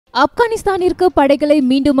ஆப்கானிஸ்தானிற்கு படைகளை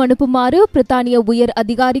மீண்டும் அனுப்புமாறு பிரித்தானிய உயர்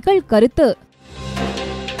அதிகாரிகள் கருத்து.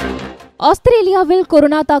 ஆஸ்திரேலியாவில்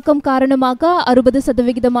கொரோனா தாக்கம் காரணமாக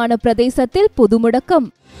 60% பிரதேசத்தில் பொது முடக்கம்.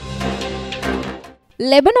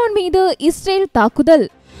 லெபனான் மீது இஸ்ரேல் தாக்குதல்.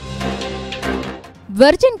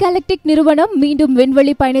 வெர்ஜின் கேலக்டிக் நிறுவனம் மீண்டும்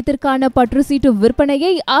விண்வெளி பயணத்திற்கான பற்றுச்சீட்டு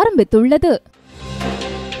விற்பனையை ஆரம்பித்துள்ளது.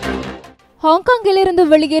 ஹாங்காங்கிலிருந்து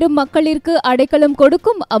வெளியேறும் மக்களிற்கு அடைக்கலம்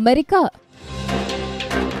கொடுக்கும் அமெரிக்கா.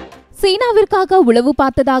 சீனாவிற்காக உளவு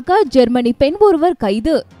பார்த்ததாக ஜெர்மனி பெண் ஒருவர்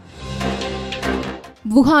கைது.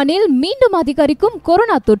 வுஹானில் மீண்டும் அதிகரிக்கும்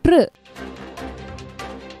கொரோனா தொற்று.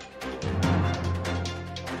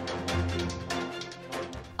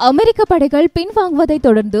 அமெரிக்க படைகள் பின்வாங்குவதை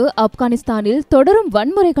தொடர்ந்து ஆப்கானிஸ்தானில் தொடரும்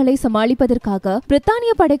வன்முறைகளை சமாளிப்பதற்காக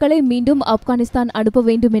பிரித்தானிய படைகளை மீண்டும் ஆப்கானிஸ்தான் அனுப்ப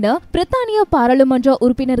வேண்டும் என பிரித்தானிய பாராளுமன்ற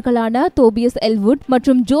உறுப்பினர்களான தோபியஸ் எல்வுட்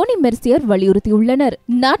மற்றும் ஜோனி மெர்சியர் வலியுறுத்தியுள்ளனர்.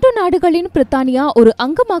 நாட்டோ நாடுகளின் பிரித்தானியா ஒரு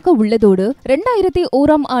அங்கமாக உள்ளதோடு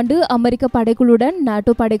 2001ஆம் ஆண்டு அமெரிக்க படைகளுடன்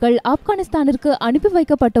நாட்டோ படைகள் ஆப்கானிஸ்தானிற்கு அனுப்பி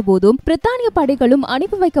வைக்கப்பட்ட போதும் பிரித்தானிய படைகளும்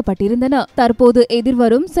அனுப்பி வைக்கப்பட்டிருந்தன. தற்போது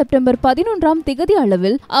எதிர்வரும் செப்டம்பர் 11ஆம் திகதி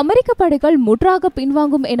அளவில் அமெரிக்க படைகள் முற்றாக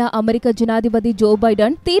பின்வாங்கும் என அமெரிக்க ஜனாதிபதி ஜோ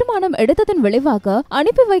பைடன் தீர்மானம் எடுத்ததன் விளைவாக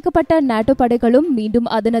அனுப்பி வைக்கப்பட்ட நாட்டோ படைகளும் மீண்டும்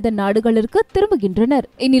அதனது நாடுகளுக்கு திரும்புகின்றனர்.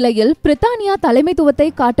 இந்நிலையில் பிரித்தானியா தலைமைத்துவத்தை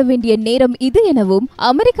காட்ட வேண்டிய நேரம் இது எனவும்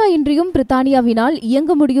அமெரிக்கா இன்றியும் பிரித்தானியாவினால்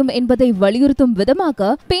இயங்க முடியும் என்பதை வலியுறுத்தும்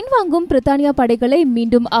விதமாக பின்வாங்கும் பிரித்தானியா படைகளை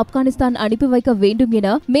மீண்டும் ஆப்கானிஸ்தான் அனுப்பி வைக்க வேண்டும்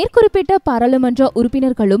என மேற்குறிப்பிட்ட பாராளுமன்ற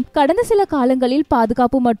உறுப்பினர்களும் கடந்த சில காலங்களில்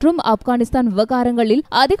பாதுகாப்பு மற்றும் ஆப்கானிஸ்தான் விவகாரங்களில்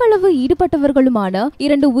அதிகளவு ஈடுபட்டவர்களுமான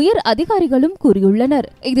 2 உயர் அதிகாரிகளும் கூறியுள்ளனர்.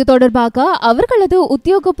 இது தொடர்பாக அவர்களது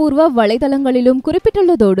உத்தியோகபூர்வ வலைதளங்களிலும்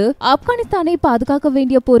குறிப்பிட்டுள்ளதோடு ஆப்கானிஸ்தானை பாதுகாக்க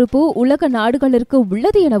வேண்டிய பொறுப்பு உலக நாடுகளுக்கு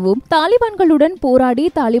உள்ளது எனவும் தாலிபான்களுடன் போராடி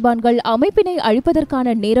தாலிபான்கள் அமைப்பினை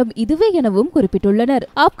அழிப்பதற்கான நேரம் இதுவே எனவும் குறிப்பிட்டுள்ளனர்.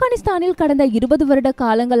 ஆப்கானிஸ்தானில் கடந்த 20 வருட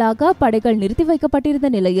காலங்களாக படைகள் நிறுத்தி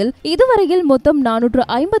வைக்கப்பட்டிருந்த நிலையில் இதுவரையில் மொத்தம்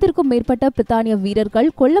 450க்கும் மேற்பட்ட பிரித்தானிய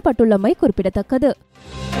வீரர்கள் கொல்லப்பட்டுள்ளமை குறிப்பிடத்தக்கது.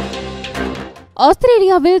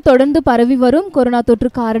 ஆஸ்திரேலியாவில் தொடர்ந்து பரவி வரும் கொரோனா தொற்று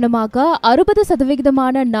காரணமாக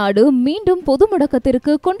 60% நாடு மீண்டும் பொது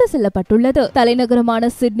முடக்கத்திற்கு கொண்டு செல்லப்பட்டுள்ளது. தலைநகரமான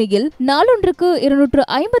சிட்னியில் நாளொன்றுக்கு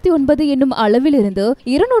 259 என்னும் அளவில் இருந்து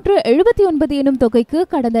 279 என்னும் தொகைக்கு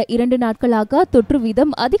கடந்த 2 நாட்களாக தொற்று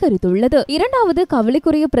வீதம் அதிகரித்துள்ளது. இரண்டாவது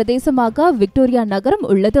கவலைக்குரிய பிரதேசமாக விக்டோரியா நகரம்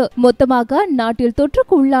உள்ளது. மொத்தமாக நாட்டில்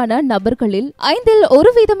தொற்றுக்கு உள்ளான நபர்களில்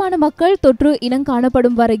 1% மக்கள் தொற்று இனம்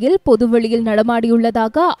காணப்படும் வரையில் பொதுவெளியில்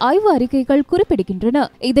நடமாடியுள்ளதாக ஆய்வு அறிக்கைகள் குறிப்பிடுகின்றன.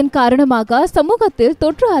 இதன் காரணமாக சமூகத்தில்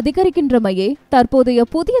தொற்று அதிகரிக்கின்றமையே தற்போதைய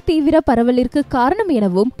புதிய தீவிர பரவலிற்கு காரணம்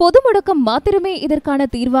எனவும் பொது முடக்கம் மாத்திரமே இதற்கான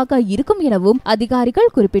தீர்வாக இருக்கும் எனவும்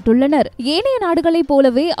அதிகாரிகள் குறிப்பிட்டுள்ளனர். ஏனைய நாடுகளைப்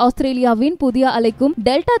போலவே ஆஸ்திரேலியாவின் புதிய அலைக்கும்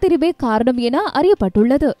டெல்டா திரிபே காரணம் என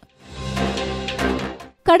அறியப்பட்டுள்ளது.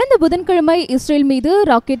 கடந்த புதன்கிழமை இஸ்ரேல் மீது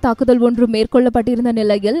ராக்கெட் தாக்குதல் ஒன்று மேற்கொள்ளப்பட்டிருந்த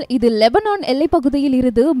நிலையில் இது லெபனான் எல்லைப்பகுதியில்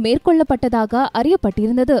இருந்து மேற்கொள்ளப்பட்டதாக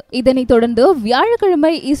அறியப்பட்டிருந்தது. இதனைத் தொடர்ந்து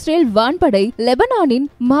வியாழக்கிழமை இஸ்ரேல் வான்படை லெபனானின்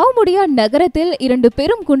மாவுமுடியா நகரத்தில் 2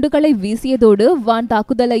 பெரும் குண்டுகளை வீசியதோடு வான்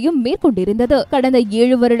தாக்குதலையும் மேற்கொண்டிருந்தது. கடந்த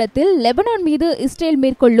 7 வருடத்தில் லெபனான் மீது இஸ்ரேல்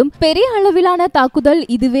மேற்கொள்ளும் பெரிய அளவிலான தாக்குதல்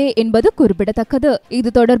இதுவே என்பது குறிப்பிடத்தக்கது.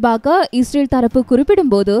 இது தொடர்பாக இஸ்ரேல் தரப்பு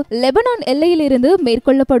குறிப்பிடும் போது லெபனான் எல்லையில் இருந்து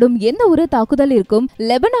மேற்கொள்ளப்படும் எந்த ஒரு தாக்குதலிற்கும்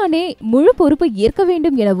லெபனானே முழு பொறுப்பு ஏற்க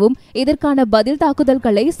வேண்டும் எனவும் இதற்கான பதில்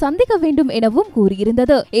தாக்குதல்களை சந்திக்க வேண்டும் எனவும்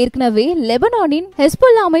கூறியிருந்தது. ஏற்கனவே லெபனானின்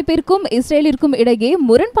ஹெஸ்புல்லா அமைப்பிற்கும் இஸ்ரேலிற்கும் இடையே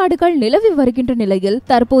முரண்பாடுகள் நிலவி வருகின்ற நிலையில்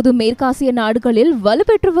தற்போது மேற்காசிய நாடுகளில்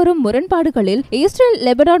வலுப்பெற்று வரும் முரண்பாடுகளில் இஸ்ரேல்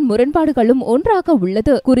லெபனான் முரண்பாடுகளும் ஒன்றாக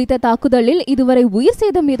உள்ளது. குறித்த தாக்குதலில் இதுவரை உயிர்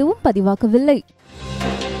சேதம் எதுவும் பதிவாகவில்லை.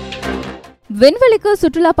 விண்வெளிக்கு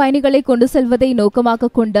சுற்றுலா பயணிகளை கொண்டு செல்வதை நோக்கமாக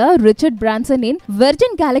கொண்ட ரிச்சர்ட் பிரான்சனின்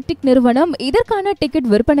வெர்ஜின் கேலக்டிக் நிறுவனம் இதற்கான டிக்கெட்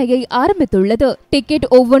விற்பனையை ஆரம்பித்துள்ளது. டிக்கெட்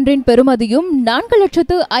ஒவ்வொன்றின் பெறுமதியும்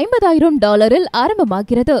 $450,000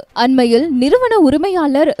 ஆரம்பமாகிறது. அண்மையில் நிறுவன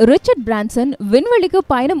உரிமையாளர் ரிச்சர்ட் பிரான்சன் விண்வெளிக்கு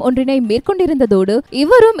பயணம் ஒன்றினை மேற்கொண்டிருந்ததோடு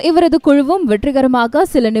இவரும் இவரது குழுவும் வெற்றிகரமாக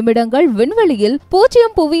சில நிமிடங்கள் விண்வெளியில்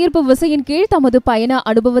 0 புவியீர்ப்பு விசையின் கீழ் தமது பயண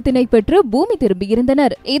அனுபவத்தினை பெற்று பூமி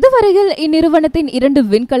திரும்பியிருந்தனர். இதுவரையில் இந்நிறுவனத்தின் 2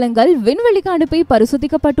 விண்கலங்கள் விண்வெளி அனுப்பி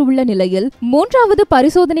பரிசோதிக்கப்பட்டுள்ள நிலையில் 3வது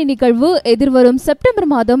பரிசோதனை நிகழ்வு எதிர்வரும் செப்டம்பர்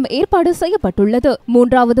மாதம் ஏற்பாடு செய்யப்பட்டுள்ளது.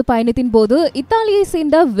 3வது பயணத்தின் போது இத்தாலியை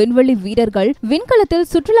சேர்ந்த விண்வெளி வீரர்கள் விண்கலத்தில்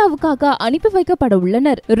சுற்றுலாவுக்காக அனுப்பி வைக்கப்பட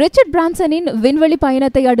உள்ளனர். ரிச்சர்ட் பிரான்சனின் விண்வெளி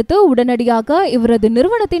பயணத்தை அடுத்து உடனடியாக இவரது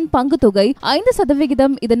நிறுவனத்தின் பங்கு தொகை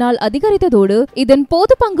 5% இதனால் அதிகரித்ததோடு இதன்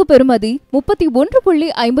பொது பங்கு பெறுமதி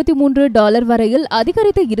 $31.53 வரையில்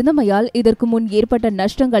அதிகரித்து இருந்தமையால் இதற்கு முன் ஏற்பட்ட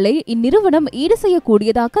நஷ்டங்களை இந்நிறுவனம் ஈடு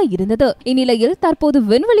செய்யக்கூடியதாக இருந்தது. இந்நிலையில் தற்போது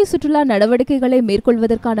விண்வெளி சுற்றுலா நடவடிக்கைகளை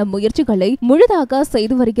மேற்கொள்வதற்கான முயற்சிகளை முழுதாக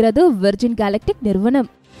செய்து வருகிறது வெர்ஜின் கேலக்டிக் நிறுவனம்.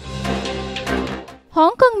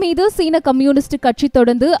 ஹாங்காங் மீது சீன கம்யூனிஸ்ட் கட்சி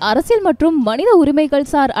தொடர்ந்து அரசியல் மற்றும் மனித உரிமைகள்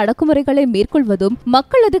சார் அடக்குமுறைகளை மேற்கொள்வதும்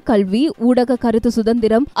மக்களது கல்வி, ஊடக கருத்து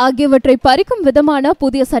சுதந்திரம் ஆகியவற்றை பறிக்கும் விதமான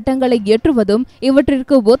புதிய சட்டங்களை இயற்றுவதும்,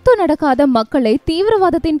 இவற்றிற்கு ஒத்து நடக்காத மக்களை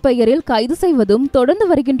தீவிரவாதத்தின் பெயரில் கைது செய்வதும் தொடர்ந்து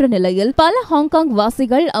வருகின்ற நிலையில் பல ஹாங்காங்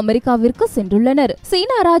வாசிகள் அமெரிக்காவிற்கு சென்றுள்ளனர். சீன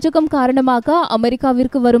அராஜகம் காரணமாக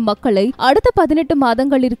அமெரிக்காவிற்கு வரும் மக்களை அடுத்த 18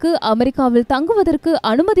 மாதங்களிற்கு அமெரிக்காவில் தங்குவதற்கு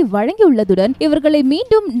அனுமதி வழங்கியுள்ளதுடன் இவர்களை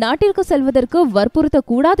மீண்டும் நாட்டிற்கு செல்வதற்கு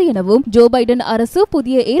கூடாது எனவும் ஜோ பைடன் அரசு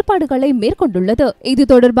புதிய ஏற்பாடுகளை மேற்கொண்டுள்ளது. இது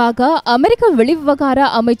தொடர்பாக அமெரிக்க வெளிவிவகார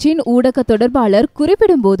அமைச்சின் ஊடக தொடர்பாளர்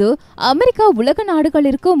குறிப்பிடும்போது, அமெரிக்கா உலக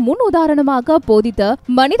நாடுகளிற்கு முன் உதாரணமாக போதித்த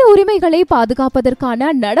மனித உரிமைகளை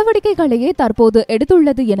பாதுகாப்பதற்கான நடவடிக்கைகளையே தற்போது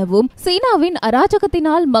எடுத்துள்ளது எனவும், சீனாவின்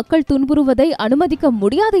அராஜகத்தினால் மக்கள் துன்புறுவதை அனுமதிக்க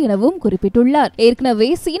முடியாது எனவும் குறிப்பிட்டுள்ளார்.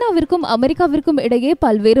 ஏற்கனவே சீனாவிற்கும் அமெரிக்காவிற்கும் இடையே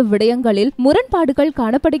பல்வேறு விடயங்களில் முரண்பாடுகள்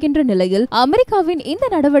காணப்படுகின்ற நிலையில் அமெரிக்காவின் இந்த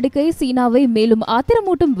நடவடிக்கை சீனாவை மேலும்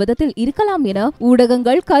ஆத்திரமூட்டும் விதத்தில் இருக்கலாம் என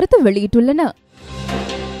ஊடகங்கள் கருத்து வெளியிட்டுள்ளன.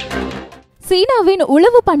 சீனாவின்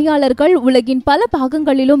உளவு பணியாளர்கள் உலகின் பல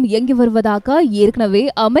பாகங்களிலும் இயங்கி வருவதாக ஏற்கனவே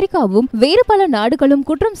அமெரிக்காவும் வேறு பல நாடுகளும்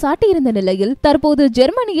குற்றம் சாட்டியிருந்த நிலையில் தற்போது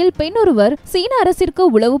ஜெர்மனியில் பெண் ஒருவர் சீன அரசிற்கு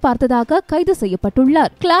உளவு பார்த்ததாக கைது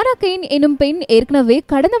செய்யப்பட்டுள்ளார். கிளாரா கெயின் எனும் பெண் ஏற்கனவே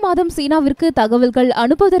கடந்த மாதம் சீனாவிற்கு தகவல்கள்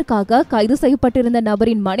அனுப்புவதற்காக கைது செய்யப்பட்டிருந்த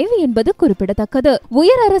நபரின் மனைவி என்பது குறிப்பிடத்தக்கது.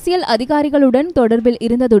 உயர் அரசியல் அதிகாரிகளுடன் தொடர்பில்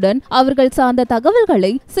இருந்ததுடன் அவர்கள் சார்ந்த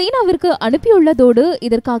தகவல்களை சீனாவிற்கு அனுப்பியுள்ளதோடு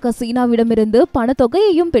இதற்காக சீனாவிடமிருந்து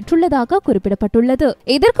பணத்தொகையையும் பெற்றுள்ளதாக குறிப்பிடப்பட்டுள்ளது.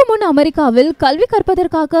 இதற்கு முன் அமெரிக்காவில் கல்வி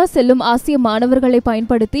கற்பதற்காக செல்லும் ஆசிய மாணவர்களை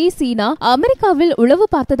பயன்படுத்தி சீனா அமெரிக்காவில் உளவு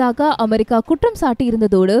பார்த்ததாக அமெரிக்கா குற்றம்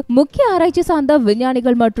சாட்டியிருந்ததோடு முக்கிய ஆராய்ச்சி சார்ந்த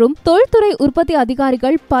விஞ்ஞானிகள் மற்றும் தொழில்துறை உற்பத்தி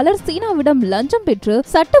அதிகாரிகள் பலர் சீனாவிடம் லஞ்சம் பெற்று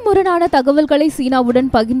சட்டமுரணான தகவல்களை சீனாவுடன்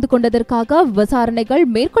பகிர்ந்து கொண்டதற்காக விசாரணைகள்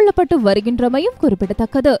மேற்கொள்ளப்பட்டு வருகின்றமையும்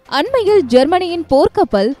குறிப்பிடத்தக்கது. அண்மையில் ஜெர்மனியின்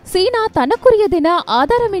போர்க்கப்பல் சீனா தனக்குரியதென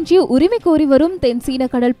ஆதாரமின்றி உரிமை கோரி வரும் தென் சீன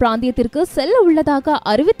கடல் பிராந்தியத்திற்கு செல்ல உள்ளதாக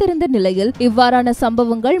அறிவித்திருந்த நிலையில் இவ்வாறான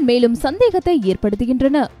சம்பவங்கள் மேலும் சந்தேகத்தை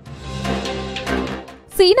ஏற்படுத்துகின்றன.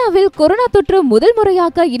 சீனாவில் கொரோனா தொற்று முதல்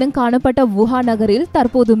முறையாக இனம் காணப்பட்ட வுஹான் நகரில்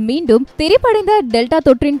தற்போது மீண்டும் திரிபடைந்த டெல்டா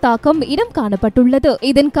தொற்றின் தாக்கம் இனம் காணப்பட்டுள்ளது.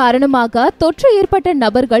 இதன் காரணமாக தொற்று ஏற்பட்ட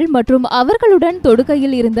நபர்கள் மற்றும் அவர்களுடன்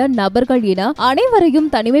தொடுகையில் இருந்த நபர்கள் என அனைவரையும்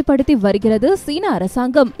தனிமைப்படுத்தி வருகிறது சீன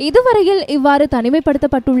அரசாங்கம். இதுவரையில் இவ்வாறு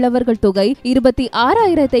தனிமைப்படுத்தப்பட்டுள்ளவர்கள் தொகை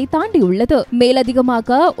 26,000 தாண்டியுள்ளது.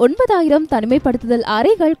 மேலதிகமாக 9,000 தனிமைப்படுத்துதல்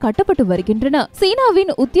அறைகள் கட்டப்பட்டு வருகின்றன.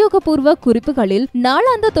 சீனாவின் உத்தியோகபூர்வ குறிப்புகளில்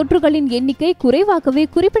நாளாந்த தொற்றுகளின் எண்ணிக்கை குறைவாகவே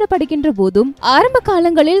குறிப்பிடப்படுகின்ற போதும் ஆரம்ப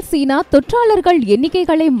காலங்களில் சீனா தொற்றாளர்கள்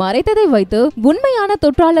எண்ணிக்கைகளை மறைத்ததை வைத்து உண்மையான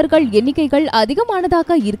தொற்றாளர்கள் எண்ணிக்கைகள்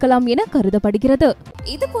அதிகமானதாக இருக்கலாம் என கருதப்படுகிறது.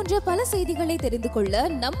 இது போன்ற பல செய்திகளை தெரிந்து கொள்ள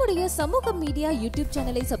நம்முடைய சமூகம் மீடியா யூடியூப்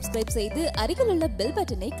சேனலை சப்ஸ்கிரைப் செய்து அருகிலுள்ள பெல்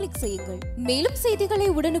பட்டனை கிளிக் செய்யுங்கள். மேலும் செய்திகளை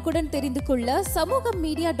உடனுக்குடன் தெரிந்து கொள்ள samugam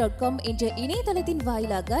media.com என்ற இணையதளத்தின்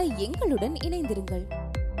வாயிலாக எங்களுடன் இணைந்திருங்கள்.